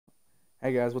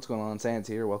Hey guys, what's going on? Sans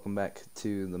here. Welcome back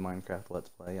to the Minecraft Let's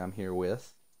Play. I'm here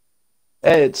with.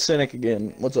 Hey, it's Cynic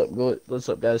again. What's up? What's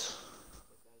up, guys?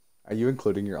 Are you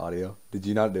including your audio? Did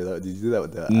you not do that? Did you do that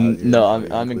with the No, your I'm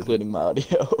audio I'm included? including my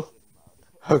audio.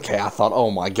 Okay, I thought,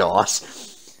 oh my gosh.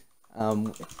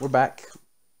 We're back,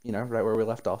 right where we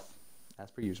left off, as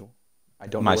per usual. I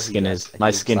don't know My where he's skin at. has He my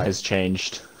was skin beside has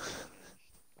changed.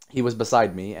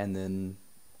 me, and then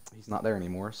he's not there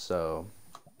anymore. So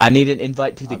I need an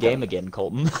invite to the I've got game to. again,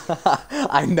 Colton.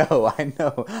 I know, I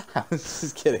know. I was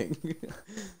just kidding.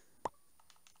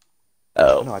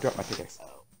 Oh Oh, no, I dropped my pickaxe.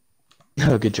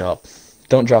 oh, good job.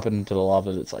 Don't drop it into the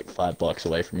lava that's like 5 blocks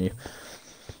away from you.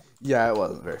 Yeah, it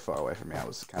wasn't very far away from me. I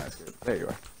was kind of scared. There you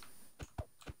are.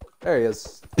 There he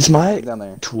is. Is my He's down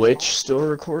there. Twitch still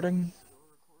recording?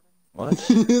 What?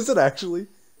 Is it actually?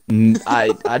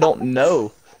 I don't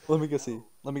know. Let me go see.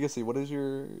 Let me go see. What is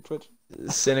your Twitch?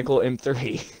 Cynical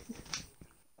M3.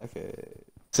 Okay.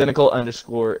 Cynical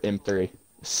underscore M3.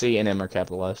 C and M are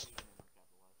capitalized.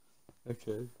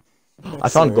 Okay. I I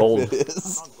found swear if gold. it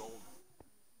is.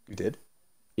 You did?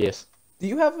 Yes. Do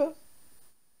you have a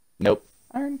Nope.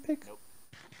 iron pick?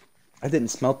 I didn't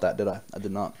smelt that, did I? I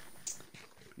did not.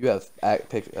 You have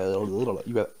pick.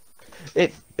 You have.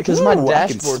 It because my Ooh, I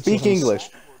can dashboard says speak I'm English.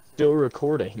 still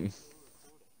recording.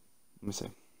 Let me see.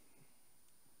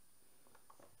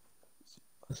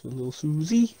 That's a little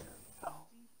Susie.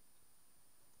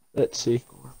 Let's see.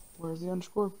 Where's the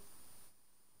underscore?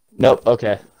 Nope.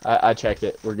 Okay, I checked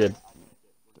it. We're good.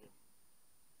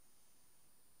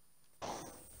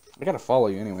 I gotta follow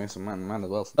you anyway, so might as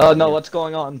well. Since Oh I'm no, here. what's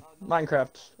going on?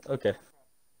 Minecraft. Okay.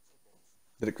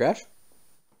 Did it crash?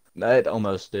 It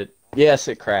almost did. Yes,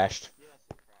 it crashed.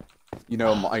 You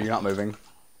know, you're not moving.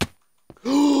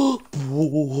 You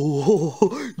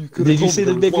could have Did you told me see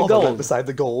there the was big of lava right gold? beside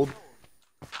the gold.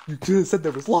 You could have said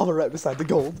there was lava right beside the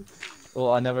gold.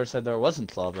 Well, I never said there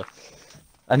wasn't lava.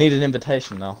 I need an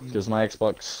invitation now because my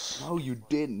Xbox. No, you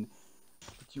didn't.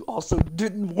 But you also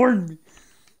didn't warn me.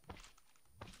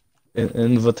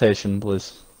 Invitation,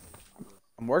 please.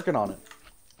 I'm working on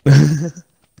it.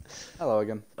 Hello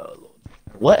again. Oh, Lord.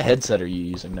 What headset are you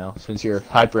using now? Since your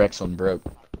HyperX one broke.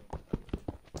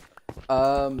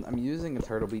 I'm using a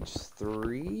Turtle Beach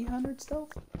 300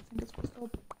 stealth. I think that's what it's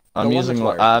called. The I'm one that's using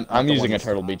wired, not I'm the one using a that's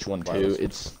Turtle Beach one too.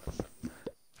 wireless.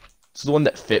 It's the one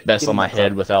that fit best on Getting my that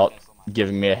head cloud. without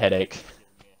giving me a headache.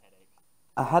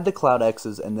 I had the Cloud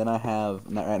X's, and then I have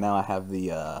right now. I have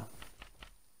the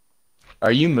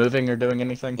Are you moving or doing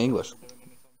anything? English.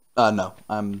 No,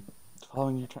 I'm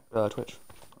following your Twitch.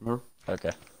 Remember?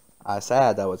 Okay. I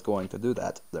said I was going to do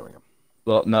that. There we go.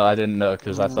 Well, no, I didn't know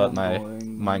because I thought I'm my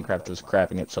going. Minecraft was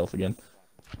crapping itself again.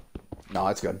 No,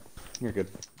 it's good. You're good.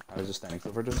 I was just standing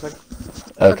still for just a second.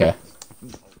 Okay.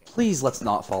 Please let's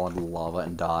not fall into lava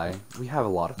and die. We have a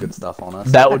lot of good stuff on us.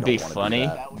 That I would don't be want to do funny,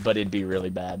 that. but it'd be really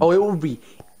bad. Oh, it would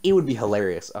be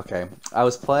hilarious. Okay, I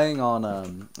was playing on I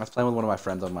was playing with one of my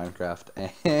friends on Minecraft,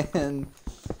 and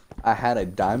I had a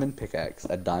diamond pickaxe,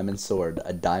 a diamond sword,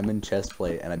 a diamond chest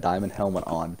plate, and a diamond helmet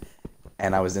on,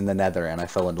 and I was in the Nether, and I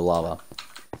fell into lava.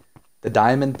 The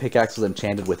diamond pickaxe was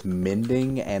enchanted with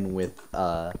mending and with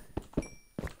I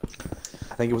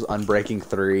think it was Unbreaking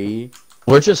 3.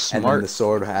 We're just And then smart.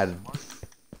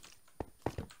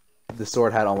 the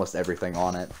sword had almost everything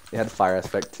on it. It had fire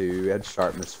aspect 2, it had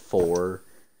sharpness 4.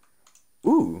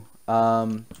 Ooh.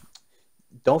 Don't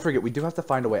forget we do have to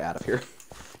find a way out of here.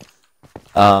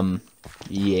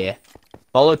 Yeah.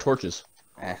 Follow torches.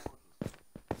 Eh.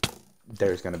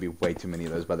 There's gonna be way too many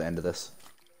of those by the end of this.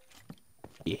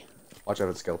 Yeah. Watch out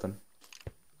for the skeleton.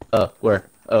 Oh, where?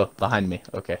 Oh, behind me.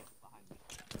 Okay.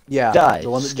 Yeah, Die, the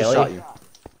one that Skelly. just shot you.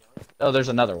 Oh, there's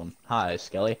another one. Hi,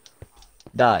 Skelly.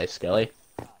 Die, Skelly.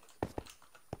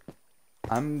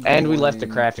 And we left the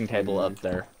crafting table up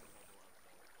there.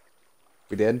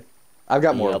 We did? I've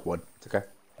got more Yep. wood. It's okay.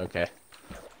 Okay.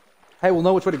 Hey, we'll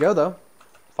know which way to go though.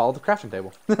 Follow the crafting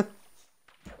table.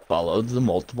 Followed the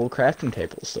multiple crafting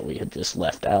tables that we had just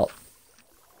left out.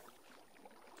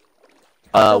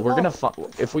 We're gonna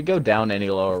if we go down any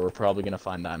lower, we're probably gonna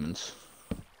find diamonds.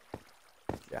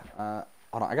 Yeah.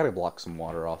 Hold on. I gotta block some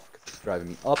water off because it's driving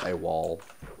me up a wall.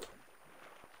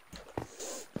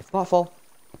 It's not fall.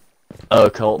 Oh,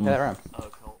 Colton. Yeah, that round.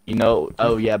 You know,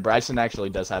 oh yeah, Bryson actually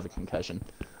does have a concussion.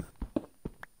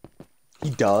 He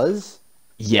does.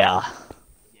 Yeah.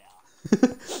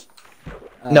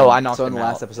 No, I knocked so in him the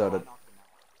last out. episode.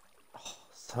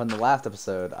 So in the last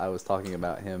episode, I was talking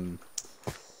about him.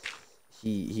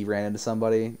 He ran into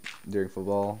somebody during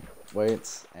football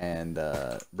weights and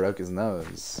broke his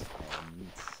nose. And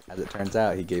as it turns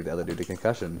out, he gave the other dude a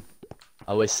concussion.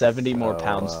 I weigh 70 more So,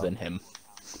 pounds than him.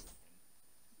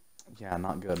 Yeah,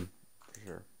 not good for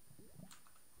sure.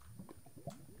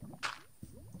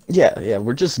 Yeah,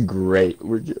 we're just great.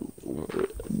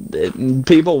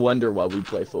 People wonder why we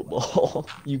play football.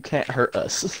 You can't hurt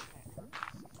us.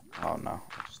 Oh no,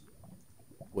 I just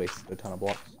wasted a ton of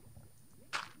blocks.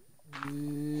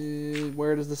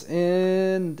 Where does this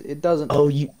end? It doesn't.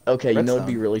 Oh, okay? You know, it'd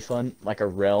be Redstone. really fun, like a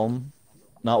realm,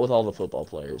 not with all the football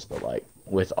players, but like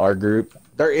with our group.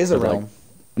 There is a With,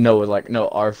 like, realm. no,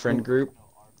 our friend group,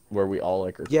 where we all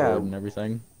like Yeah. record and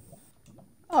everything.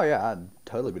 Oh yeah, I'd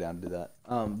totally be down to do that.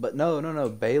 But no.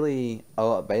 Bailey.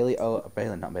 Oh, Bailey. Oh,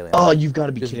 Bailey, not Bailey. Oh, you've got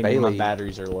to be Just kidding me! My Bailey.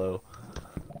 batteries are low.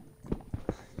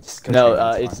 Just go No,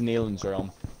 stream it, it's fine. Neelan's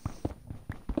realm.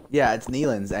 Yeah, it's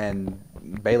Neelan's, and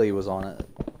Bailey was on it.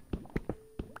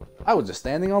 I was just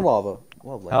standing on lava.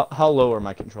 Lovely. How low are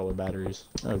my controller batteries?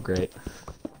 Oh, great.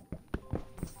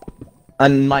 I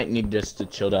might need just to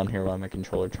chill down here while my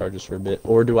controller charges for a bit.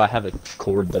 Or do I have a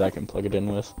cord that I can plug it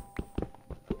in with?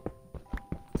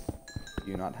 Do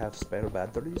you not have spare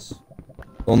batteries?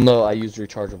 Well, no, I used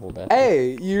rechargeable batteries.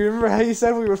 Hey, you remember how you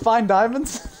said we would find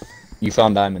diamonds? You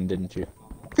found diamond, didn't you?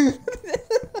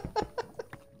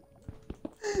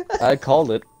 I called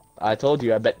it. I told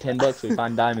you, I bet $10 we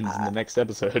find diamonds in the next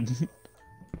episode.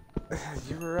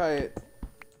 You were right.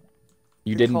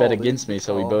 You Good didn't call, bet dude. against me, Good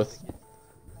so we call. both...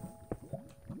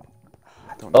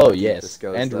 I don't know Oh, how deep yes. this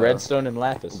goes, And though. redstone and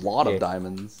lapis. A lot Yeah. of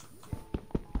diamonds.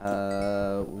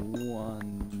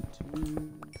 1, 2, 3,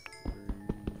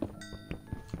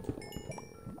 4,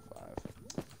 5.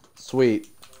 Sweet.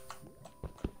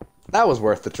 That was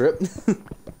worth the trip.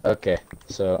 Okay,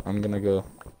 so I'm gonna go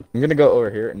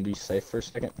over here and be safe for a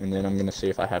second, and then I'm gonna see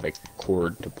if I have a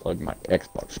cord to plug my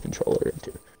Xbox controller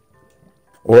into.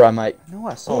 Or I might... No,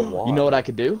 I saw water. You know what I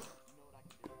could do?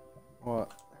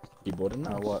 What? Keyboard and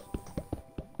mouse. What?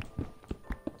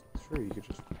 Sure, you could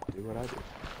just do what I do.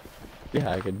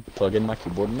 Yeah, I could plug in my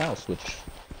keyboard and mouse, which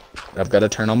I've got to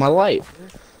turn on my light.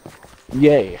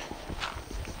 Yay. You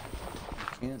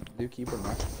can't do keyboard and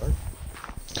mouse in the dark?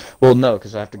 Well, no,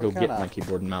 because I have to go What get kinda- my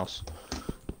keyboard and mouse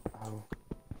Oh,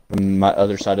 from my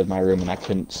other side of my room, and I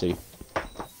couldn't see.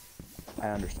 I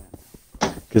understand.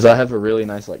 Because I have a really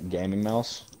nice, like, gaming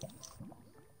mouse.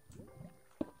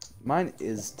 Mine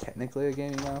is technically a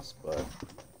gaming mouse, but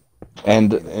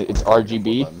And it's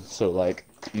RGB, buttons. so, like,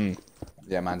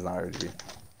 yeah, mine's not RGB.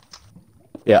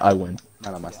 yeah, I win.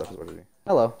 None of my stuff is RGB.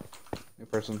 Hello, new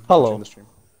person. Hello. watching the stream.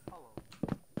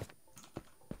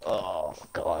 Oh,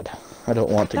 God. I don't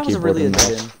want to That was keyboard really a and mouse.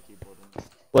 din.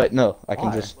 Wait, no, I can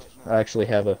Why? I actually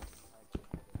have a...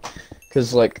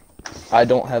 Because, like, I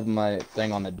don't have my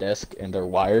thing on the desk, and they're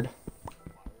wired.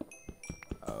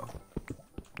 Oh.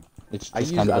 It's I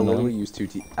just kind of literally annoying. use two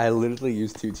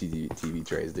TV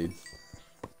trays, dude.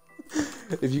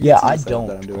 If you can Yeah, see the I setup don't.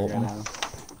 that I'm doing right now.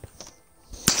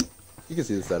 You can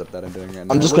see the setup that I'm doing right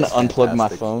now. I'm just It gonna looks unplug my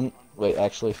fantastic. phone. Wait,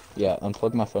 actually, yeah,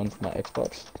 unplug my phone from my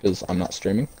Xbox, because I'm not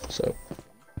streaming, so...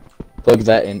 Plug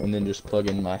that in, and then just plug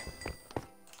in my...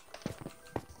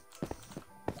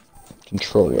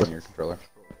 controller. Your controller.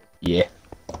 Yeah.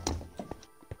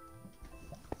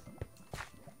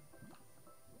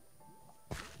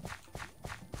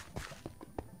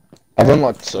 I've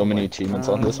unlocked so many achievements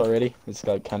on this already. It's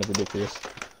like kind of ridiculous.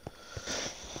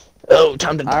 Oh,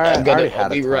 time to. Alright, I'm gonna. I already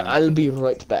had a ton. I'll be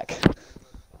right back.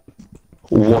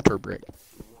 Water break.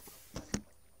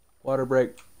 Water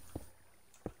break.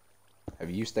 Have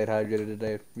you stayed hydrated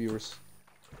today, viewers?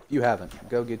 If you haven't,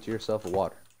 go get yourself a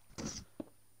water.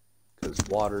 Because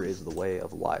water is the way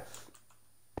of life.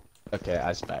 Okay,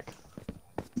 ice back.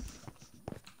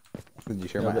 Did you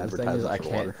hear No, my but the thing is, advertisement for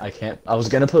water? I can't. I was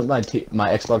gonna put my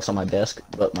Xbox on my desk,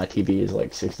 but my TV is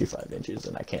like 65 inches,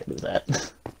 and I can't do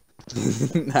that.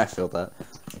 I feel that.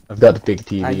 I've got a big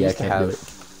TV. I I used to can't do have.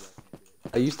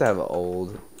 it. I used to have an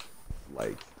old,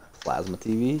 like, plasma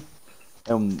TV,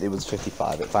 and it was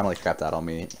 55. It finally crapped out on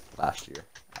me last year.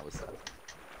 I was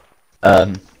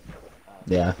sad.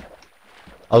 Yeah.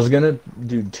 I was gonna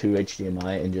do 2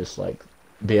 HDMI and just like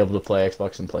be able to play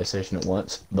Xbox and PlayStation at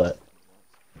once, but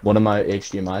one of my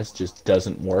HDMI's just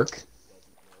doesn't work.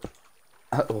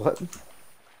 What?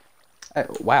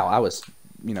 Wow, I was,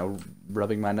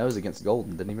 rubbing my nose against gold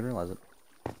and didn't even realize it.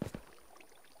 There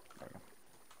we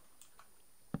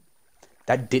go.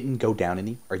 That didn't go down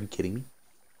any? Are you kidding me?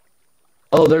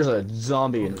 Oh, there's a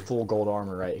zombie in full gold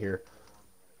armor right here.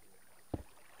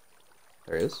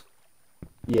 There is?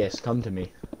 Yes, come to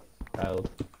me, child.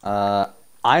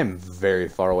 I'm very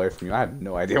far away from you. I have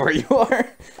no idea where you are.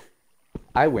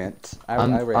 I went.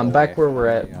 I'm back where we're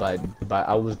at. By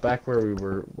I was back where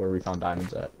we found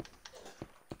diamonds at.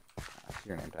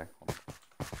 Your name tag.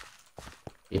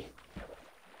 Yeah.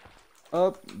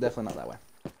 Oh, definitely not that way.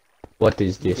 What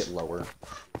is Get this? lower.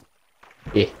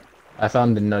 Eh. I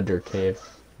found another cave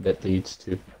that leads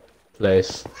to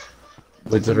place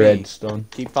with To me. redstone.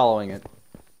 Keep following it.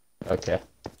 Okay.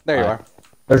 There you Alright. are.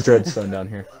 There's redstone down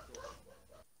here.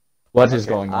 What is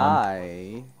Okay, going on?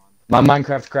 I... My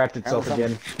Minecraft crapped itself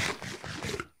Apparently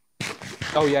again.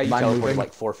 Oh yeah, you Am I teleported moving?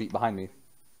 like 4 feet behind me.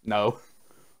 No.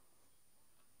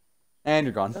 And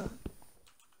you're gone.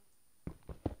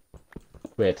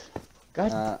 Wait.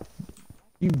 God, Uh,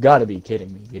 you gotta be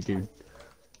kidding me, dude.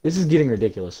 This is getting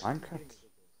ridiculous. Minecraft.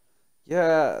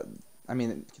 Yeah, I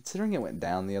mean, considering it went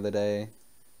down the other day,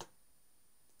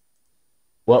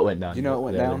 What went down Do you know the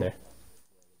what went other down? day?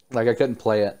 like I couldn't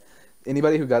play it.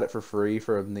 Anybody who got it for free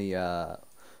from the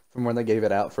from when they gave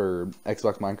it out for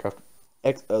Xbox Minecraft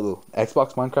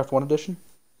Xbox Minecraft One Edition,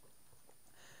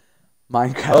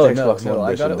 Minecraft Oh, Xbox no,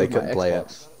 One I got Edition, it they with my couldn't play it.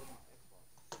 Xbox.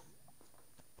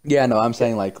 Yeah, no, I'm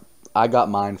saying like I got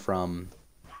mine from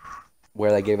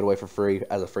where they gave it away for free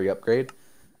as a free upgrade.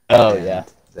 Oh, and yeah.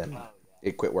 Then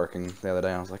it quit working the other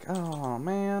day. I was like, oh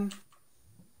man.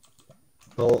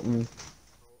 Colton.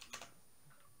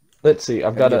 Let's see.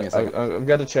 I've Hey, got give me a to. second. I've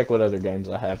got to check what other games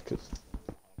I have,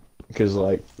 cause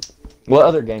like, what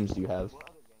other games do you have?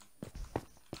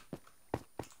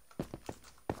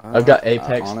 I've got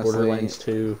Apex, honestly, Borderlands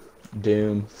 2,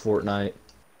 Doom, Fortnite,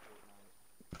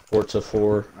 Forza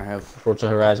 4, I have Forza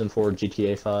Horizon 4,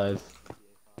 GTA 5,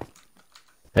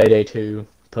 Payday 2,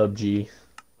 PUBG,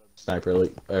 Sniper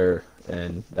Elite,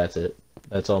 and that's it.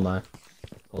 That's all my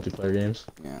multiplayer games.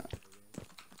 yeah.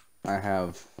 I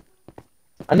have.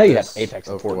 I know you have this Apex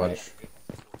and Fortnite. Overwatch.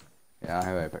 Yeah, I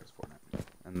have Apex and Fortnite,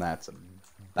 and that's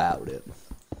about it.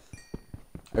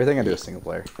 Everything I do is single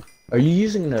player. Are you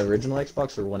using the original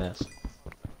Xbox or One S?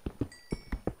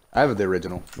 I have the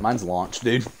original. Mine's launched,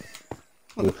 dude.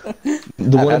 The I've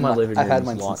one had in my mi- living I've room had is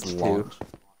mine launched since too. launch.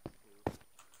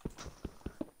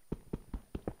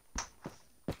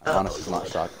 I'm honestly not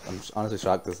shocked. I'm honestly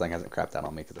shocked this thing hasn't crapped out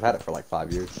on me because I've had it for like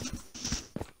 5 years.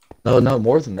 No,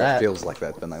 more than It that. feels like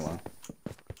that's been that long.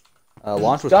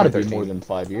 Launch was Gotta be 2013. more than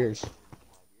 5 years.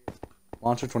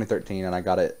 Launch was 2013, and I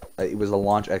got it. It was a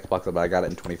launch Xbox, but I got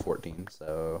it in 2014.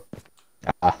 So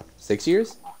Ah. 6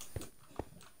 years.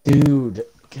 Dude,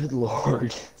 good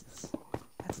lord.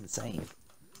 That's insane.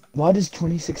 Why does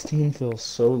 2016 feel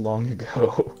so long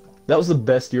ago? That was the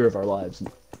best year of our lives.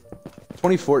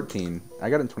 2014. I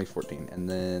got it in 2014, and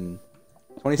then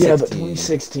 2016. Yeah, but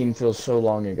 2016 feels so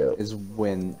long ago. is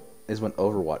when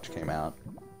Overwatch came out.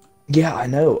 Yeah, I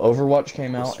know. Overwatch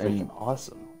came It was out and freaking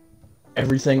awesome.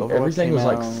 everything Overwatch was came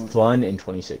like out. fun in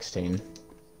 2016.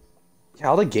 Yeah,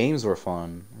 all the games were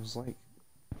fun. It was like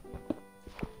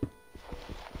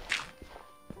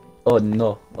Oh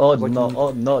no. Oh Like no. the-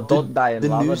 Oh no. Don't die in the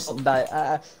lava. news- Don't die.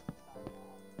 Ah.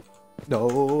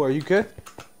 no, are you good?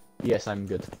 Yes, I'm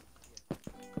good.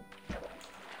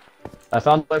 I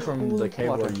found a way from the Holy cave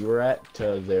water. where you were at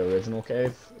to the original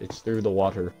cave. It's through the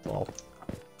waterfall.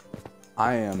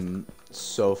 I am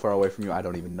so far away from you. I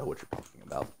don't even know what you're talking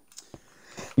about.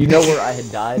 You know where I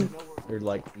had died? Or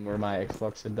like where my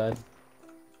Xbox had died?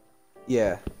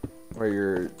 Yeah, where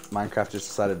your Minecraft just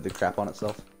decided to crap on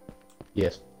itself.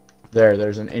 Yes.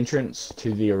 There's an entrance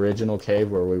to the original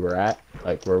cave where we were at,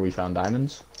 like where we found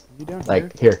diamonds. You down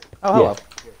Like here. Oh, hello.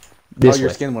 Yeah, this Your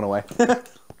way. skin went away.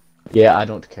 Yeah, I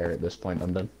don't care at this point.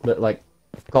 I'm done. But like,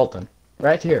 Colton,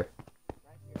 right here.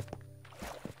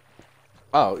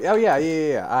 Oh, yeah.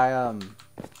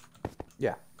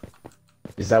 Yeah.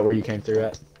 Is that where you came through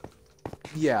at?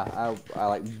 Yeah, I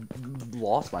like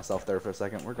lost myself there for a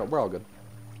second. We're all good.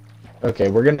 Okay,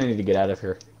 we're gonna need to get out of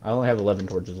here. I only have 11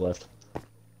 torches left.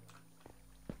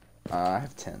 I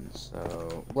have 10,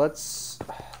 so let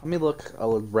me look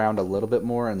around a little bit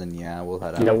more, and then yeah, we'll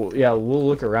head out. We'll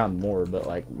look around more, but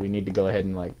like, we need to go ahead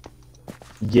and like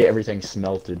get everything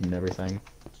smelted and everything.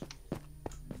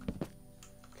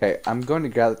 Okay, I'm going to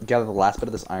gather the last bit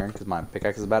of this iron because my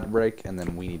pickaxe is about to break, and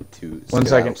then we need to. One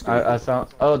second, skedaddle. I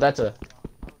found. Oh, that's a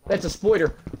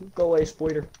spoiler. Go away,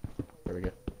 spoiler. There we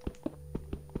go.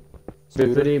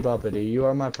 Scooter. Bippity boppity, you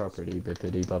are my property.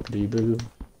 Bippity boppity boo.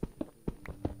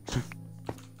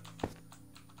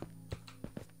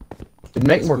 It'd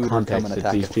make more Scooter, come context and if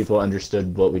attack these us. people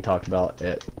understood what we talked about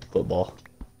at football.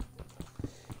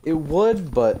 It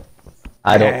would, but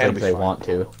I don't it'll think be they fine. want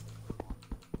to.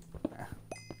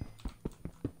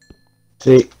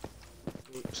 See,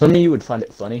 some of you would find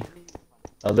it funny.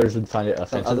 Others would find it some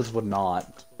offensive. others would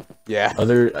not. Yeah.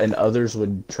 Others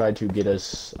would try to get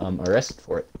us arrested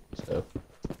for it. So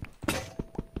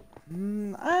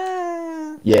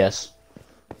Yeah. yes.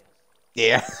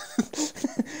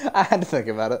 I had to think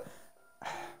about it.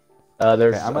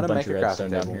 There's Okay, I'm gonna a bunch make of a crafting redstone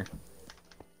down table. here.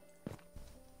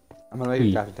 I'm gonna make a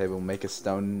Sweet. crafting table, make a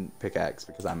stone pickaxe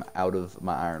because I'm out of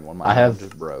my iron one. My I iron have one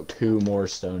just broke. 2 more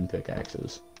stone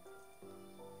pickaxes.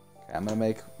 Okay, I'm gonna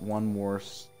make one more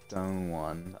stone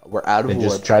one. We're out of And wood.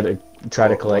 just try to We'll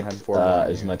have collect 4 more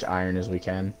in as here. much iron as we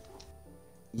can.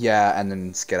 Yeah, and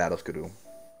then skedaddle skidoo.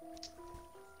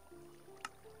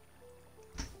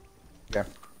 Okay.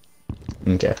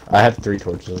 Okay, I have 3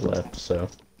 torches left, so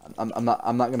I'm not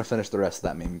gonna finish the rest of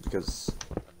that meme because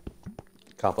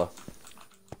Kappa.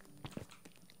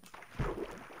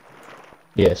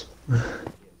 yes.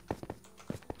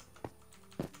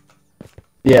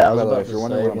 Yeah, I was By the way, about if to you're say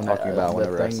wondering what I'm when talking about the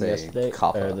whenever I thing say yesterday,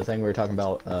 Kappa. the thing we were talking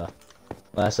about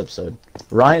last episode,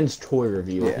 Ryan's toy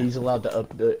review. If Yeah. he's allowed to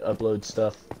upload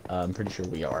stuff, I'm pretty sure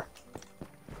we are.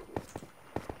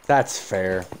 That's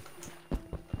fair.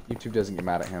 YouTube doesn't get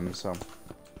mad at him, so.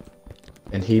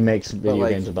 And he makes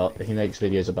like- he makes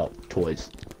videos about toys.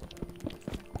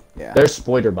 Yeah. There's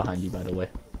Spoiler behind you, by the way.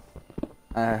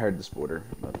 I heard the spoiler,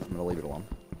 but I'm gonna leave it alone.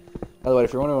 By the way,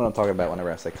 if you're wondering what I'm talking about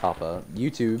whenever I say Kappa,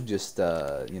 YouTube just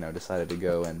decided to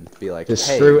go and be like, Just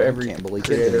hey, screw you every can't bully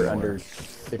kids creator anymore. under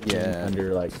 15, Yeah.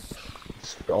 under like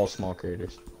all small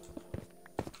creators.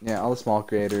 Yeah, all the small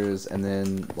creators, and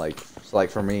then like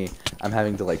for me, I'm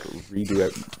having to like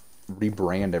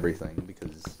rebrand everything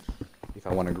because if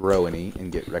I want to grow any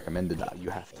and get recommended, you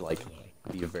have to like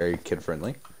be very kid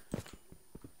friendly.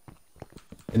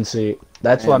 And see,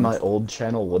 that's why And- my old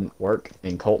channel wouldn't work,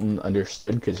 and Colton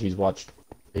understood because he's watched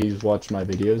my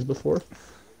videos before.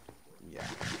 Yeah.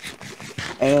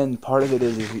 And part of it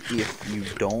is if you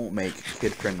don't make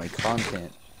kid friendly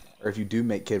content, or if you do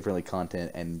make kid friendly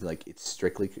content and like it's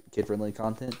strictly kid friendly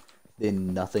content,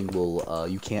 then nothing will.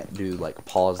 You can't do like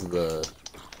pause the.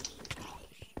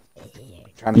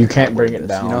 Trying to You think can't of bring this. it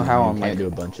down. You know how you on can't like do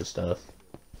a bunch of stuff.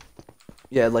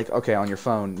 yeah, like okay, on your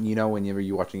phone, you know, whenever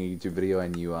you're watching a YouTube video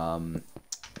and you want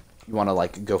to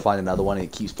like go find another one and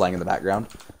it keeps playing in the background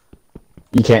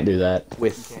You can't do that.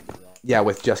 with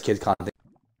with just kids content.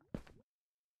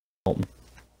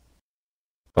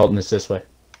 Colton, it's this way.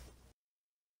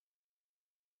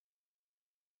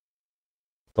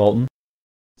 Colton?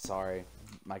 Sorry,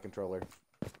 my controller.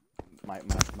 My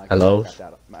Hello?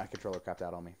 My controller crapped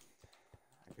out on me.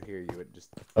 I could hear you. It just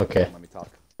Okay. wouldn't let me talk.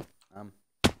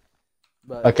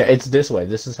 But Okay, it's this way.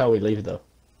 This is how we leave, though.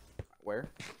 where?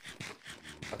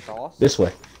 Across? This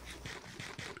way.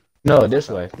 No, this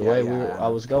way. The Yeah, way yeah. I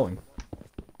was going.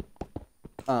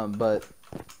 But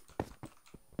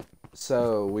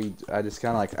so I just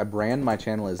kind of like I brand my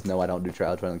channel as no, I don't do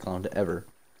child friendly content ever.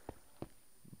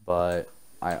 But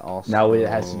I also Now it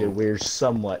has to do. We're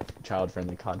somewhat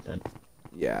child-friendly content.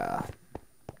 Yeah.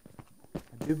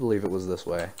 I do believe it was this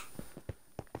way.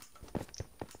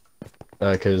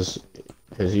 Because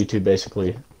YouTube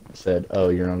basically said, "Oh,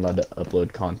 you're not allowed to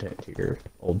upload content to your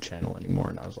old channel anymore,"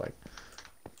 and I was like,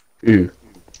 "Ooh."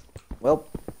 Well,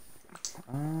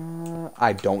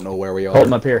 I don't know where we are. Hold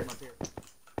them up here.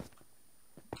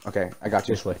 Okay, I got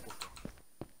you. This way.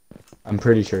 I'm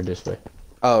pretty sure this way.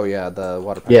 Oh yeah, the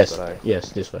water pipe Yes. that I Yes,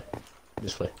 this way.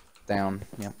 This way. down.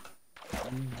 Yeah.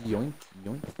 Yoink,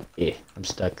 yoink, Yeah, I'm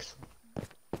stuck.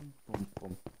 boom,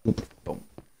 boom, boom,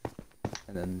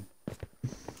 and then.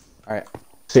 All right,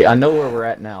 See, I know where we're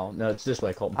at now. No, it's this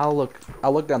way, Colton. I'll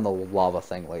look down the lava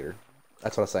thing later.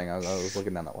 That's what I was saying. I was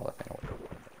looking down that lava thing.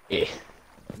 Yeah.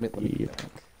 Let me Yeah.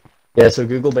 think. Yeah, so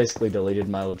Google basically deleted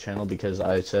my old channel because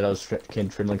I said I was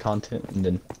kid-friendly content, and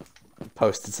then,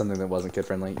 Posted something that wasn't kid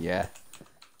friendly. Yeah.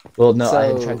 well, no, I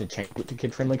had So- tried to change it to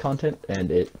kid-friendly content,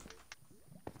 and it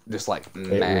Just like nah, you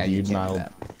reviewed can't my do old-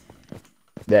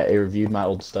 that. it reviewed my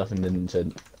old stuff, and then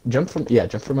said jump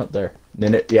from up there.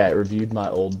 Then it reviewed my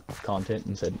old content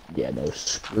and said, yeah, no,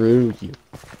 screw you.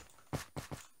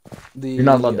 You're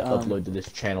not allowed to upload to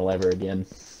this channel ever again.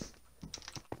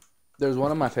 There's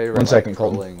one of my favorite. One second, like,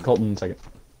 Colton. trolling- Colton, 1 second.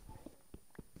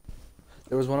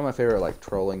 There was one of my favorite like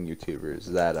trolling YouTubers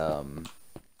that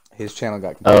his channel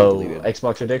got completely Oh, deleted.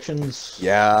 Xbox Addictions?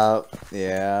 Yeah,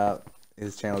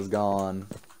 his channel's gone.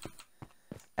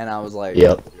 And I was like,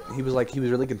 Yep. he was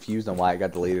really confused on why it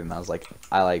got deleted, and I was like,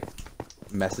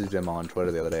 messaged him on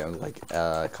Twitter the other day. I was like,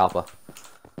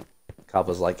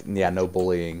 Kappa's like, yeah, no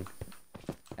bullying,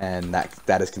 and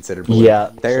that is considered bullying.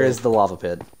 Yeah, There so- is the lava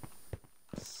pit.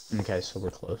 Okay, so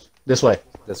we're close. This way.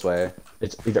 This way.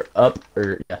 It's either up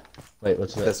or, yeah. Wait,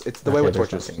 what's that? It's the way with there's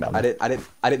torches. nothing down I there.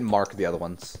 didn't mark the other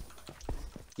ones.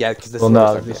 Yeah, because this Well, is no, where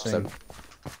I we was started just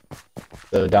the saying.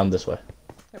 So, down this way.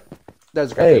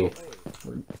 There's a crap Hey!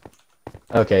 table.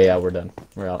 Okay, yeah, we're done.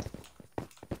 We're out.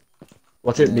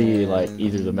 Watch it be, like, And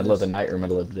either the middle of the night or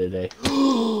middle of the day.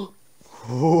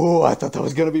 Oh, I thought that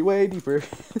was gonna be way deeper.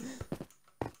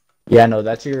 Yeah, no,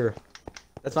 that's your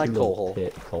That's my little coal hole.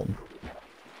 pit, Colton.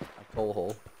 My coal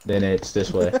hole. Then it's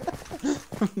this way. That's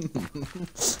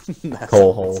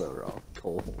Coal hole. so wrong.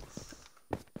 Coal hole.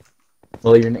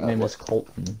 Well, your nickname what? is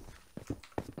Colton.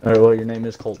 Or, well, your name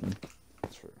is Colton.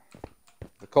 True.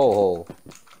 The coal hole.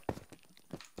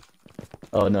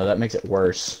 Oh, no, that makes it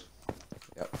worse.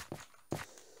 Yep.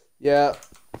 Yeah.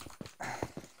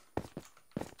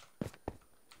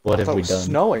 What I have thought we it was done?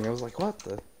 snowing. I was like, what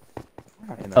the? We're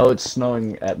not in Oh, there. it's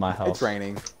snowing at my house. It's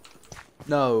raining.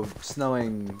 No,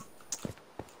 snowing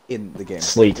in the game.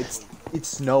 Sleet. It's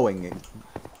snowing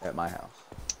at my house.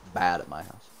 Bad at my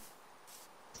house.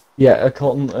 Yeah,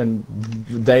 Colton, and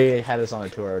they had us on a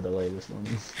 2-hour delay this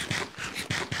morning.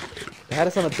 They had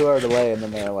us on a 2-hour delay, and then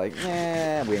they're like,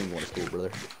 "Nah, we ain't going to school,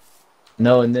 brother."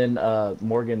 No, and then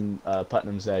Morgan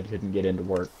Putnam's dad couldn't get into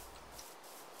work.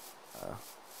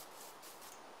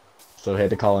 So he had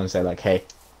to call in and say, like, hey,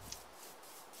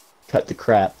 cut the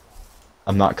crap.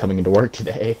 I'm not coming into work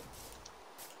today.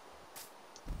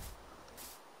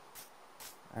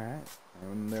 Alright,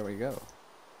 and there we go.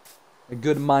 A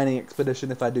good mining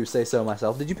expedition, if I do say so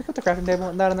myself. Did you pick up the crafting table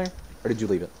and that in there? Or did you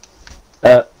leave it?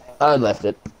 I left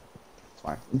it. It's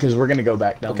fine. Because we're going to go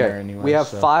back down there Okay, anyway. we have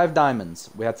so. 5 diamonds.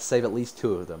 We have to save at least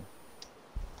 2 of them.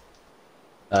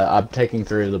 I'm taking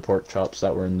 3 of the pork chops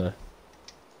that were in the...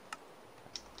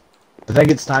 I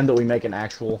think it's time that we make an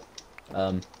actual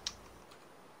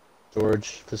storage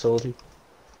facility.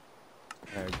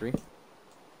 I agree.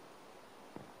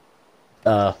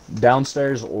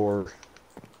 Downstairs or...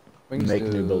 We can Make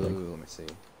just a new do- building. Let me see.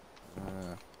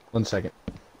 1 second.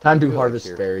 Time to Do it like harvest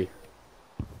here. berry.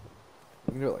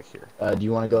 We can do it like here. Do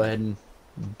you want to go ahead and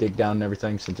dig down and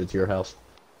everything since it's your house?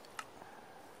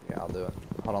 Yeah, I'll do it.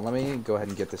 Hold on, let me go ahead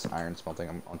and get this iron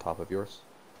smelting on top of yours.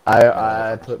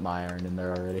 I put my iron in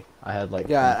there already. I had like...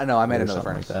 Yeah, I know, I made or another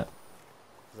something furnace. like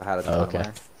that. I had a ton Oh, of okay.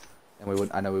 iron.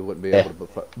 And I know we wouldn't be Yeah. able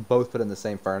to both put in the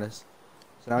same furnace.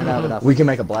 So now we have enough. We can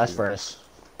make a blast furnace.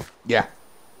 Yeah.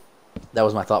 That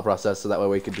was my thought process, so that way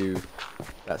we could do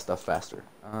that stuff faster.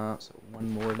 So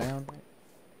one more down, right?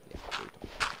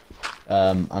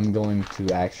 Yeah. I'm going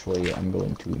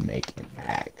to make an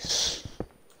axe.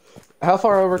 How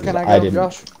far over can I I go, didn't-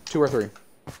 Josh? 2 or 3?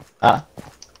 Ah,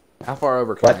 How far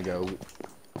over can What? I go?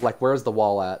 Like, where's the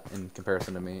wall at in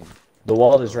comparison to me? the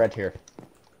wall is right here.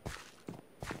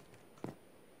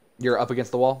 You're up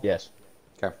against the wall? Yes.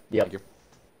 Okay. Yep. Thank you.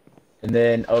 And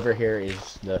then over here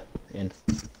is the end.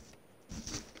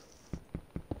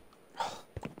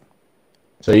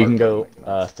 So you can go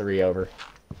 3 over.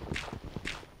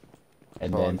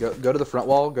 And Hold on, then go to the front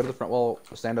wall. Go to the front wall.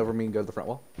 Stand over me and go to the front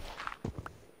wall.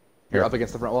 You're Here. up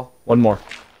against the front wall? one more.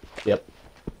 Yep.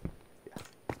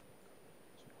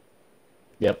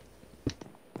 Yep.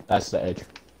 That's the edge.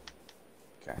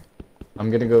 Okay. I'm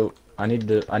gonna go. I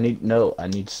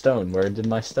need stone. Where did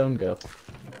my stone go?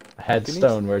 I had You need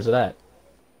stone. Where's it at?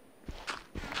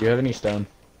 Do you have any stone?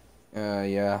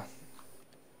 Yeah.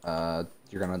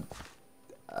 You're gonna...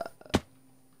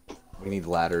 we need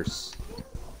ladders.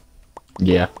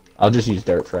 Yeah. I'll just use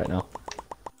dirt for right now.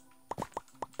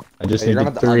 I just Hey, you're need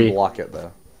gonna have to 3. unblock it,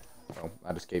 though. Oh,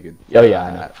 I just gave you... Oh, yeah,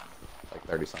 I know. Like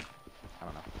 30 something. I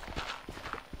don't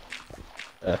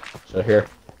know. So here.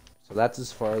 So that's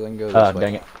as far as I can go this way.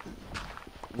 Dang it.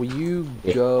 Will you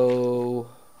Yeah. go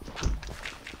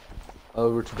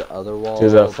over to the other wall? To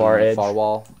the far edge? Far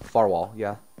wall. Far wall,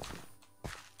 yeah.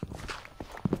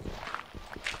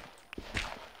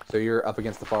 So you're up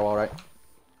against the far wall, right?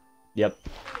 Yep.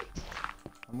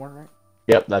 One more, right?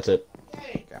 Yep. That's it.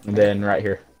 Okay. And then right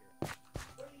here.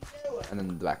 And then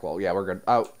the back wall. Yeah, we're good.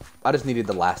 Oh, I just needed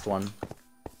the last one.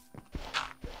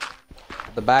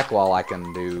 The back wall I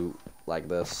can do like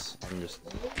this. I can just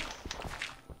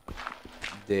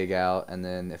dig out, and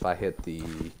then if I hit the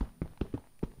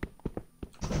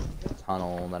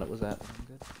tunnel that it was at, I'm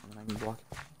good. And then I can block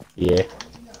it. Yeah.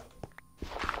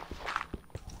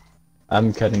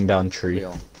 I'm cutting down tree.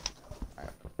 Deal.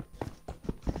 Alright.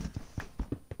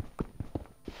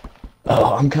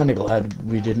 Oh, I'm kind of glad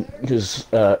we didn't, because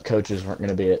coaches weren't going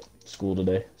to be at school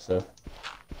today, so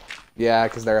Yeah,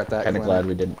 because they're at that kind of clinic. glad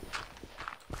we didn't.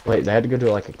 Wait, they had to go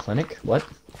to like a clinic? What?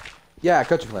 Yeah,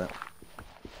 coaching clinic.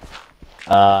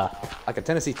 Uh, Like a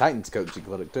Tennessee Titans coaching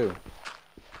clinic, too.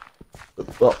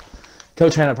 well,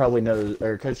 Coach Hanna probably knows,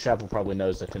 or Coach Chappell probably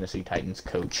knows the Tennessee Titans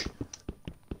coach.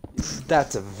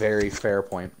 That's a very fair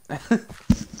point.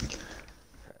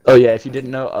 Oh yeah, if you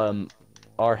didn't know,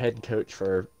 our head coach for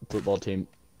our football team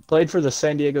played for the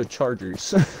San Diego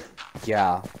Chargers.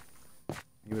 Yeah.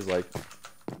 He was, like,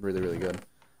 really, really good.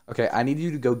 Okay, I need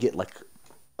you to go get, like,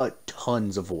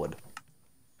 tons of wood.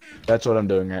 That's what I'm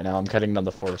doing right now. I'm cutting down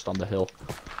the forest on the hill.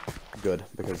 Good,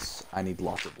 because I need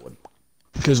lots of wood.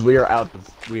 Because we are out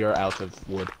of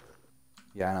wood.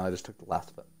 Yeah, I know. I just took the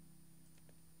last of it.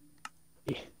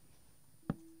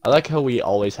 I like how we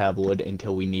always have wood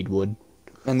until we need wood.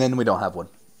 And then we don't have wood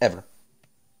ever.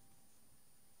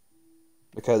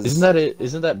 Because Isn't that it?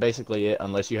 Isn't that basically it?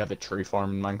 Unless you have a tree farm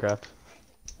in Minecraft.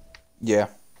 yeah.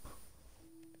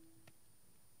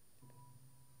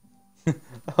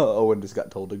 Owen just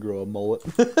got told to grow a mullet.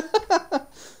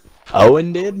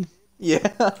 Owen did? Yeah.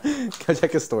 Go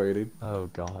check his story, dude. Oh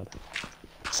god.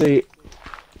 See,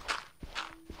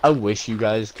 I wish you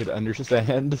guys could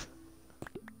understand,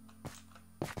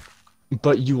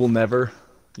 but you will never.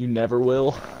 You never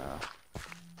will,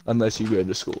 unless you go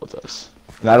to school with us.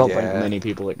 And I don't think many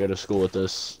people that go to school with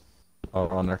us are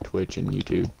on our Twitch and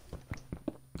YouTube.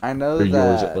 I know Or that.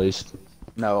 yours at least.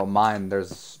 No, mine.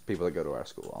 There's people that go to our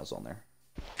school. I was on there.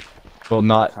 Well,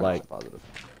 not Kinda like positive.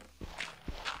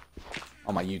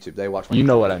 On my YouTube, they watch my. you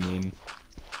know YouTube. what I mean.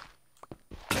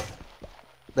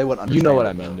 They wouldn't understand. You know what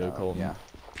I it, mean, though, though, Colton.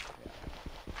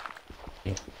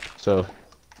 Yeah. So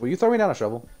Will you throw me down a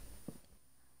shovel?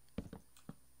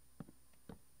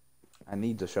 I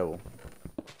need the shovel.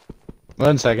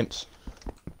 1 second.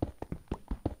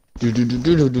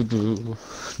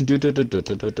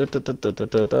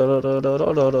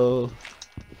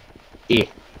 Eh,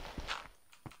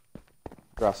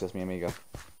 Gracias, mi amigo.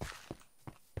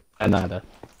 nada.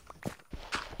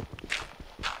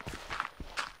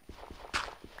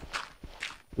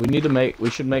 We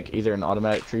should make either an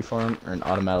automatic tree farm or an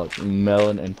automatic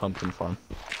melon and pumpkin farm.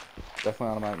 Definitely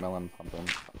automatic melon pumpkin.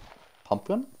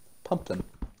 Pumpkin? Pumpkin.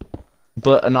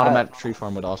 But an automatic tree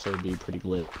farm would also be pretty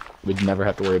lit. We'd never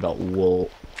have to worry about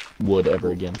wood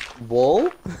ever again.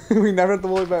 Wool? We never have to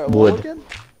worry about wool Wood. again?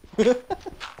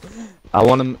 I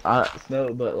want to.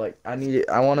 No, but like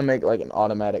I want to make like an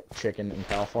automatic chicken and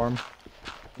cow farm.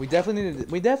 We definitely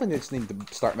just need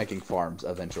to start making farms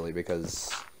eventually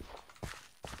because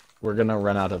We're gonna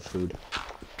run out of food.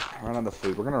 run out of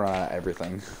food. We're gonna run out of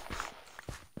everything.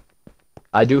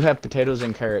 I do have potatoes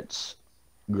and carrots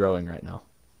growing right now,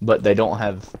 but they don't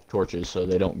have torches, so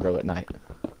they don't grow at night.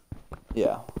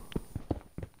 Yeah.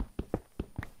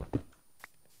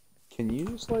 Can you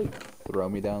just like throw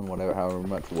me down however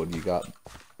much wood you got?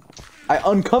 I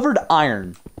uncovered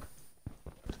iron.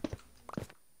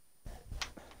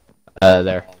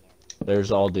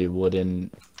 There's all the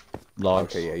wooden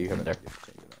logs. Okay, yeah, you have it there.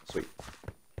 Sweet.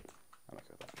 I'm okay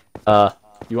with that.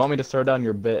 You want me to throw down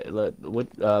your bed?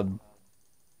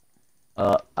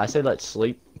 I say let's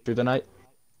sleep through the night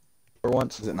for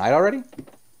once. Is it night already?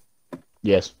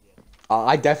 Yes.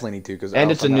 I definitely need to because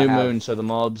And it's a new moon, so the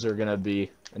mobs are gonna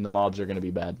be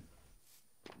bad.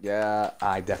 Yeah,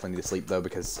 I definitely need to sleep though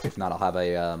because if not, I'll have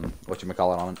a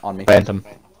whatchamacallit on me. Phantom.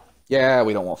 Yeah,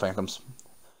 we don't want phantoms.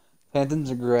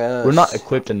 Phantoms are gross. We're not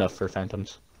equipped enough for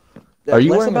phantoms. Yeah, Are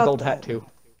you less wearing a about gold that. hat too?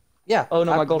 Yeah. Oh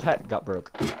no, my gold hat got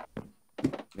broke.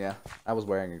 Yeah, I was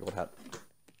wearing a gold hat.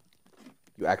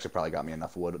 You actually probably got me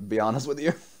enough wood, to be honest with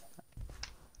you.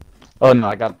 Oh no,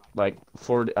 I got like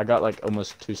 40. I got like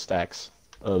almost 2 stacks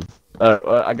of.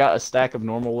 I got a stack of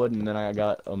normal wood, and then I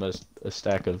got almost a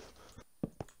stack of.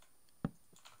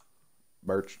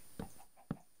 Birch.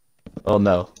 Oh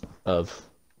no, of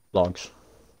logs.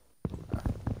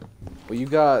 Well, you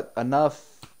got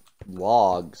enough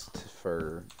logs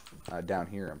for down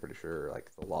here. I'm pretty sure like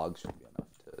the logs should be enough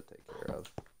to take care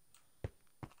of it.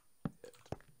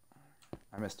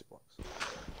 I missed 2 blocks.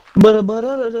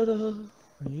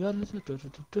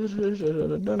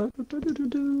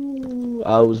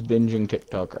 I was binging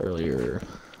TikTok earlier.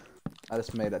 I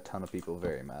just made a ton of people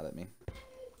very mad at me.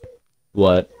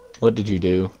 What? What did you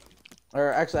do?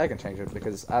 Or actually, I can change it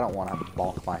because I don't want to have to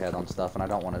bonk my head on stuff, and I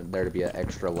don't want there to be an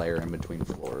extra layer in between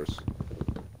floors.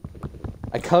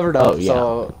 I covered up,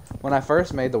 so when I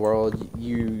first made the world,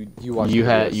 you watched. You the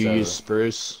video, you so- used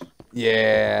spruce.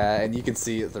 Yeah, and you can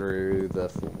see it through the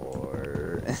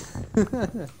floor.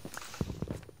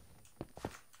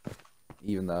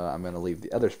 Even though I'm gonna leave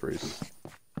the other spruce,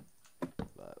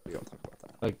 but we don't talk about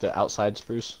that. Like the outside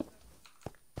spruce.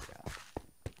 Yeah.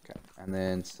 Okay, and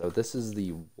then so this is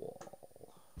the wall.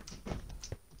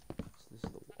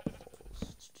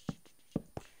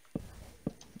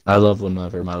 I love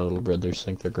whenever my little brothers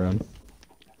think they're grown.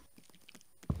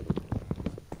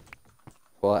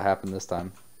 What happened this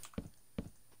time?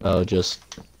 Oh, just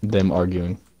them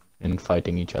arguing and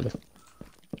fighting each other.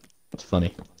 It's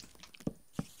funny.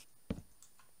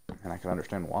 And I can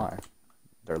understand why.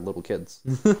 They're little kids.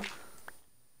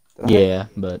 Yeah,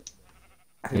 but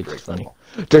I think it's they're funny.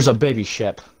 cool. There's a baby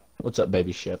Shep. What's up,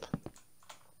 baby ship?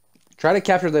 Try to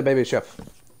capture the baby ship.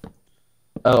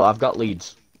 Oh, I've got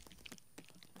leads.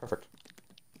 Perfect.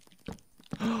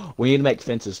 We need to make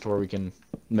fences to where we can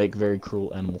make very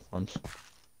cruel animal farms.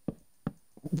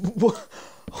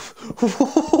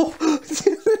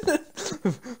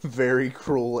 Very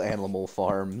cruel animal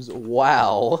farms.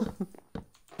 Wow.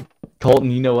 Colton,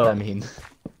 you know what I mean.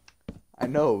 I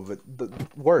know, but the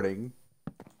wording.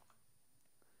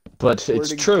 But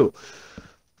it's true.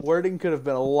 Wording could have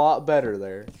been a lot better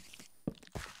there.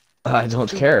 I don't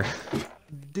care.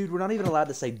 Dude, we're not even allowed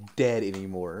to say dead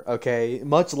anymore, okay?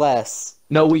 Much less.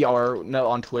 No, we are. No,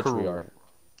 on Twitch we are.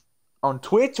 On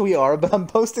Twitch we are, but I'm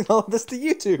posting all of this to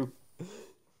YouTube.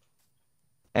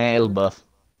 And buff.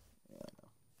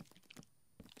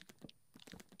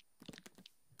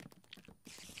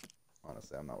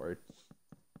 Honestly, I'm not worried.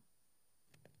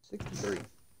 63.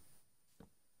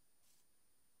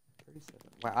 37.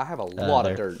 Wow, I have a lot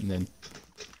of dirt. And then,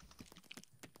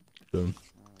 boom.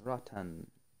 Rotten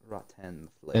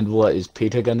flip. And what, is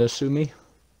Peter gonna sue me?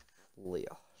 Flip.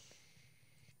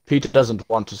 Peter doesn't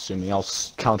want to sue me. I'll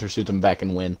countersuit him back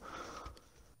and win.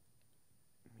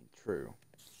 True.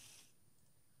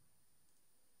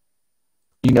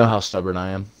 You know how stubborn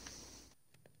I am.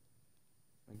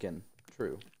 Again,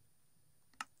 true.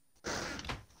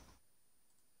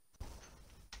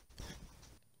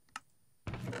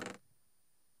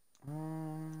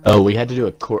 Oh, we had to do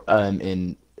a court,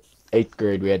 in 8th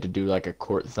grade, we had to do, like, a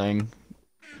court thing.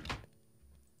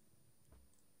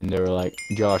 And they were like,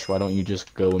 Josh, why don't you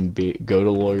just go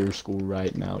to lawyer school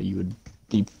right now? You would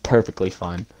be perfectly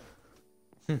fine.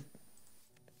 I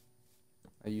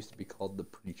used to be called the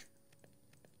preacher.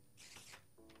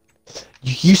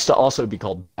 You used to also be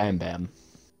called Bam Bam.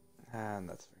 And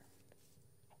that's fair.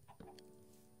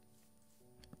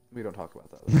 We don't talk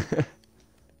about that.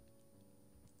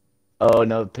 Oh,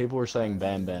 no, people were saying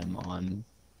Bam Bam on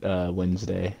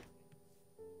Wednesday.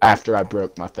 After I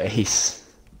broke my face.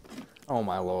 Oh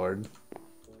my lord.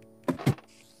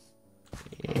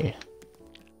 Yeah.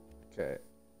 Okay.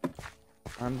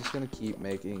 I'm just gonna keep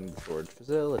making the storage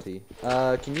facility.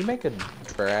 Can you make a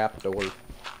trap door?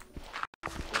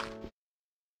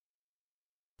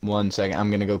 1 second,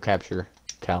 I'm gonna go capture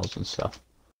cows and stuff.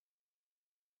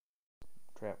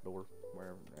 Trap door.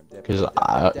 Wherever. Because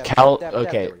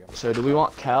okay, so do we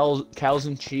want cows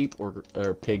and sheep or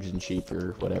pigs and sheep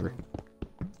or whatever?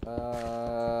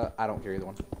 I don't care either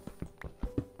one.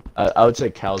 I would say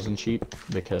cows and sheep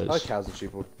because I like cows and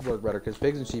sheep would work better because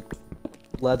pigs and sheep,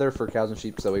 leather for cows and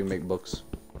sheep so we can make books.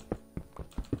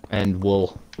 And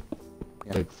wool,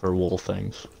 Yeah. like for wool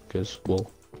things, because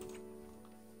wool.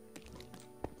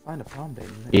 Find a prom date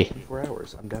in the Yeah. next 24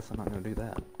 hours. I'm definitely not gonna do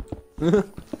that.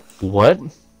 What?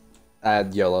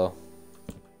 Add YOLO.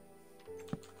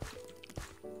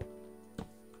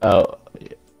 Oh,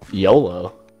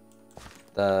 YOLO.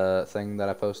 The thing that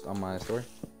I post on my story.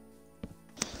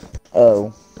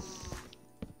 Oh.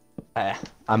 I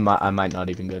might not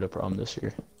even go to prom this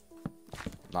year.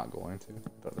 Not going to.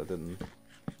 But I didn't.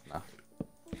 Nah.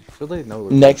 Should they know?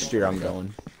 Next year I'm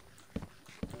going.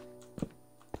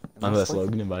 Unless, Unless like,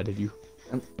 Logan invited you.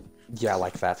 yeah,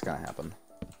 like that's gonna happen.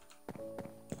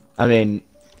 I mean,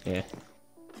 yeah.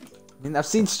 I mean, I've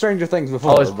seen Stranger Things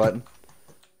before, Oh, but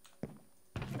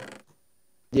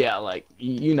Yeah, like,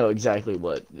 you know exactly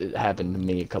what happened to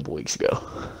me a couple weeks ago.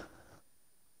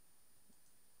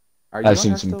 are you I've on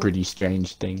seen there some still? pretty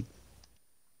strange things.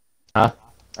 Huh?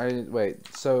 Wait,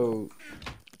 so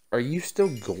are you still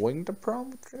going to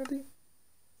prom with Trinity?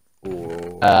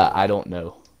 Or... I don't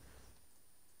know.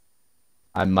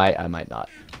 I might not.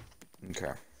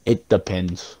 Okay. It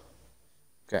depends.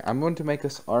 Okay, I'm going to make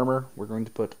us armor. We're going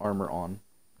to put armor on,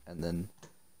 and then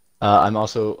I'm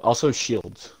also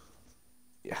shields.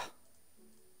 yeah,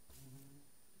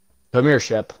 Come here,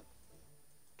 Shep.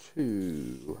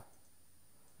 2,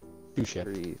 Shep.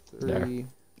 3, There. 3.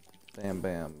 Bam,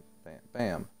 bam, bam,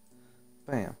 bam,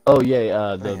 bam. Oh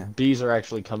yeah, the Bam. bees are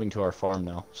actually coming to our farm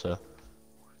now. So.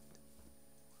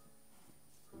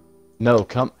 No,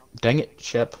 come. Dang it,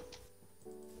 Shep.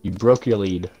 You broke your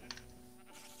lead.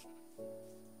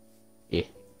 Yeah.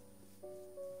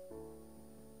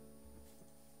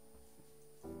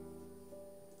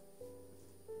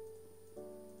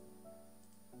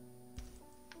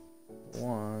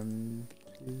 One,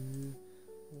 two,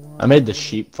 one. I made the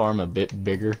sheep farm a bit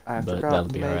bigger, I but forgot that'll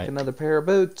to be make alright. another pair of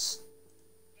boots.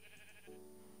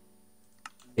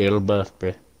 It'll buff,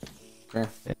 bruh. Yeah.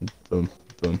 And boom,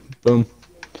 boom, boom,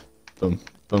 boom,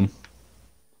 boom.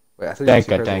 Wait, I thought you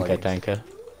said Tanka.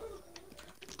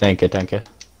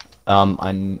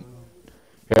 I'm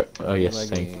here. Oh yes,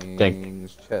 thank.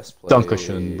 Leggings, chest plate.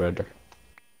 Dankeschön, brother.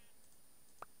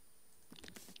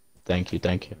 Thank you,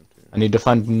 thank you. I need to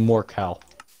find more cow.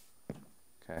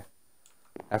 Okay.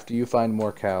 After you find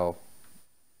more cow,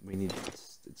 we need.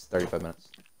 It's 35 minutes.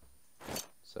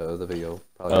 So the video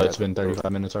probably. Oh, it's been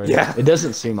 35 minutes already? Yeah. It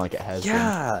doesn't seem like it has been.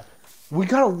 Yeah. We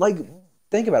gotta, like,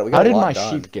 think about it. We got How a did lot my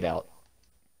done. sheep get out?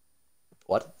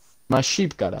 What? My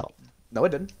sheep got out. No, it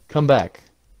didn't. Come back.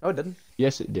 No, it didn't.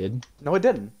 Yes, it did. No, it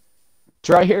didn't. It's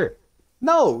right here.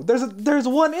 No, there's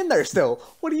one in there still.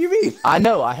 What do you mean? I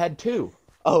know, I had 2.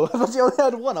 Oh, I thought you only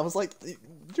had one. I was like,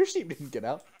 your sheep didn't get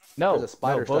out. No, There's a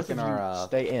spider both stuck in of you our,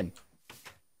 stay in.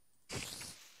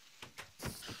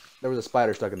 There was a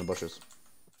spider stuck in the bushes.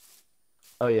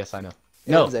 Oh, yes, I know.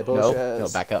 In No, the no,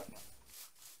 bushes. back up.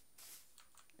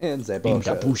 In the In bushes.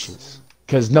 the bushes.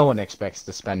 Because no one expects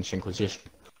the Spanish Inquisition.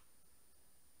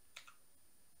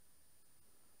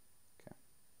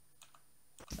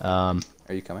 Are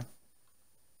you coming?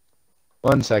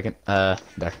 1 second. There.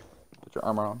 Put your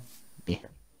armor on. Yeah.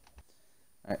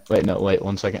 Alright. Wait, no, wait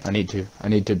 1 second. I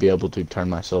need to be able to turn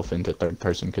myself into third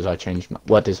person because I changed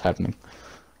what is happening.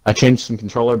 I changed some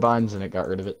controller binds and it got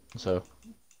rid of it. So,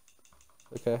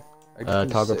 Okay.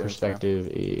 toggle perspective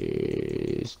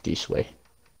is this way.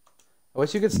 I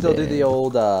wish you could still do the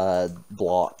old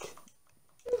block.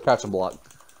 Crouch and block.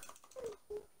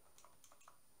 I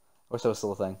wish that was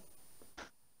still a thing.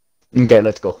 Okay,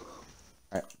 let's go.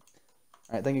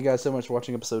 Alright, thank you guys so much for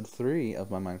watching episode 3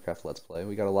 of my Minecraft Let's Play.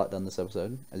 We got a lot done this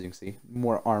episode, as you can see.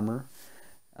 More armor.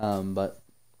 But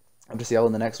I'll just see y'all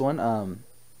in the next one.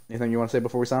 Anything you want to say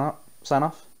before we sign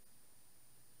off?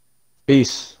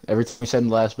 Peace. Everything we said in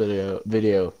the last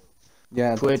video.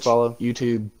 Yeah, Twitch, follow.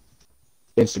 YouTube,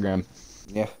 Instagram.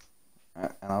 Yeah.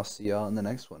 Alright, and I'll see y'all in the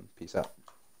next one. Peace out.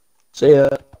 See ya.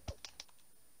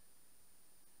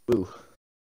 Ooh.